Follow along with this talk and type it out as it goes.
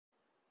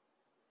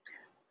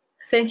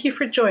Thank you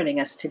for joining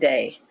us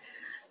today.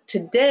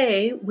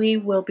 Today we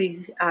will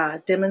be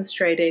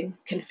demonstrating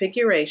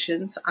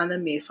configurations on the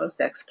Mifos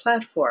X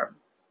platform.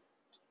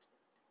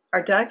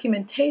 Our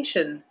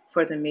documentation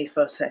for the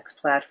Mifos X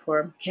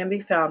platform can be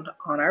found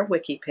on our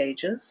wiki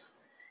pages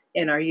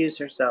in our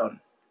user zone.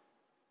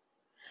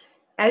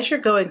 As you're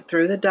going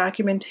through the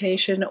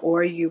documentation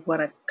or you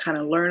want to kind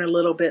of learn a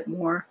little bit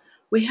more,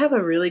 we have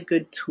a really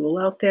good tool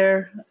out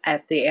there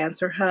at the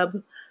Answer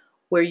Hub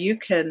where you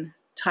can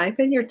type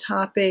in your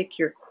topic,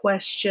 your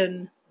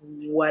question,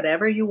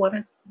 whatever you want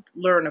to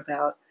learn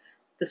about.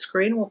 The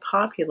screen will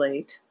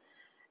populate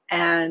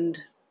and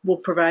will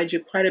provide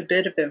you quite a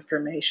bit of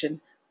information.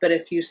 But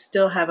if you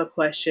still have a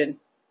question,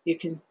 you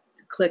can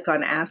click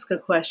on Ask a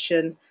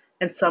Question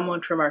and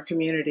someone from our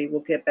community will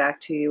get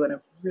back to you in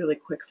a really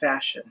quick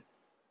fashion.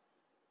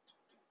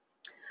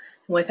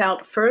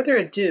 Without further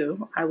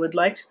ado, I would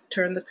like to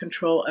turn the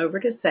control over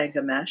to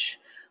Sangamesh,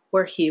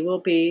 where he will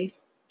be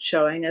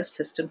showing us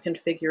system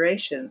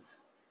configurations.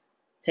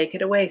 Take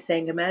it away,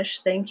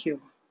 Sangamesh. Thank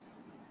you.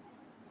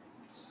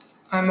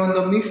 I'm on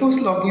the Mifos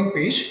login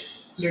page.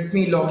 Let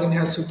me log in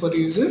as super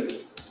user.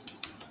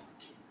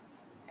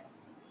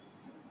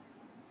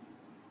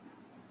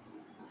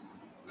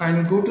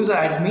 And go to the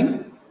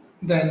admin,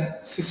 then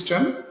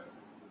system,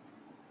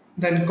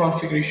 then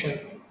configuration.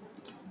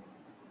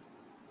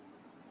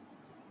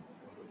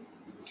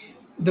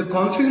 The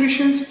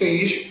configurations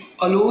page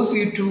allows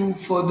you to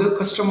further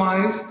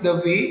customize the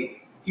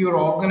way your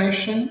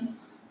organization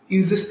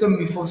uses the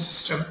Mifos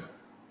system.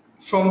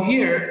 From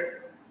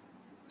here,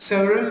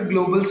 several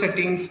global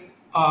settings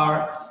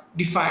are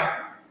defined.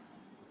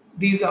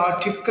 These are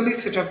typically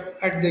set up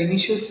at the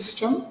initial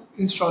system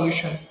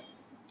installation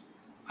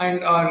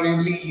and are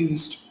rarely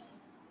used.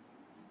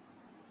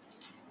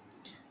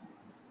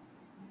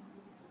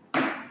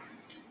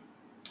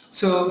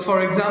 So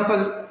for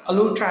example,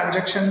 allow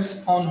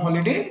transactions on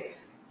holiday.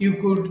 You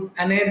could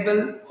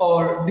enable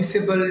or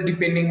disable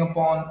depending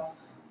upon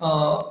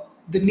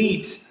the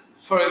needs.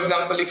 For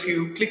example, if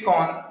you click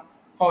on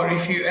or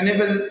if you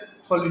enable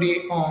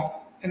holiday on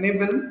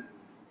enable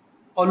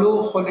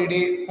allow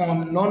holiday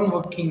on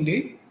non-working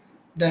day,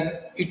 then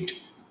it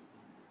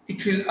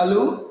will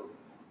allow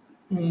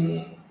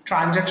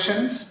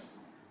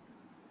transactions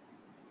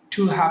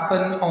to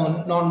happen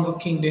on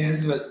non-working day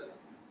as well.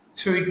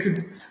 So you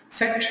could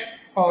set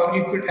or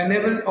you could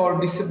enable or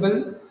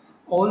disable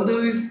all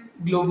those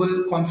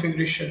global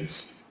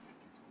configurations.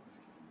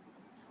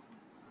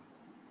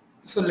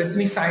 So let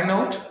me sign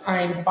out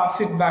and pass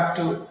it back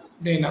to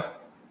Dana.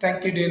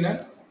 Thank you,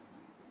 Dana.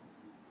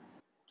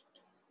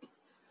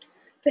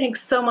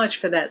 Thanks so much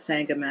for that,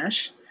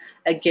 Sangamesh.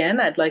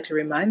 Again, I'd like to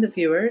remind the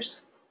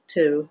viewers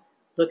to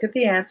look at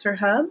the Answer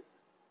Hub.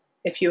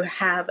 If you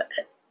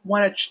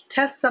want to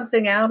test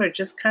something out or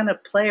just kind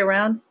of play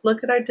around,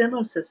 look at our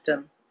demo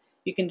system.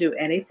 You can do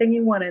anything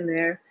you want in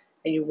there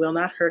and you will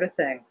not hurt a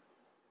thing.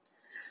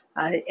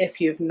 If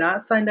you've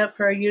not signed up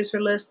for our user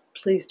list,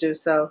 please do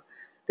so.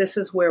 This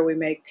is where we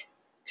make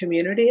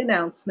community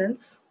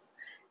announcements,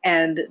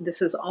 and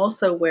this is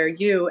also where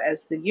you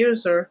as the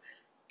user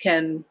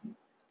can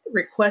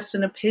request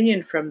an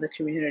opinion from the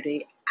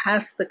community,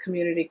 ask the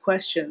community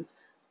questions.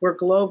 We're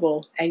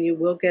global and you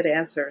will get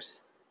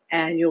answers.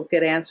 And you'll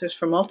get answers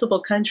from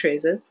multiple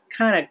countries. It's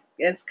kind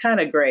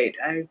of great.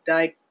 I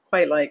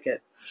quite like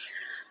it.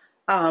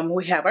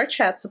 We have our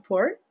chat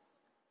support,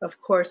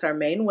 of course, our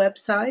main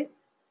website,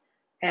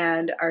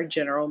 and our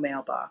general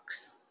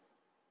mailbox.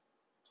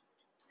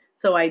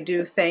 So I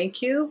do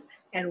thank you,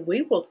 and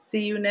we will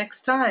see you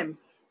next time.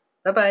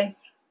 Bye-bye.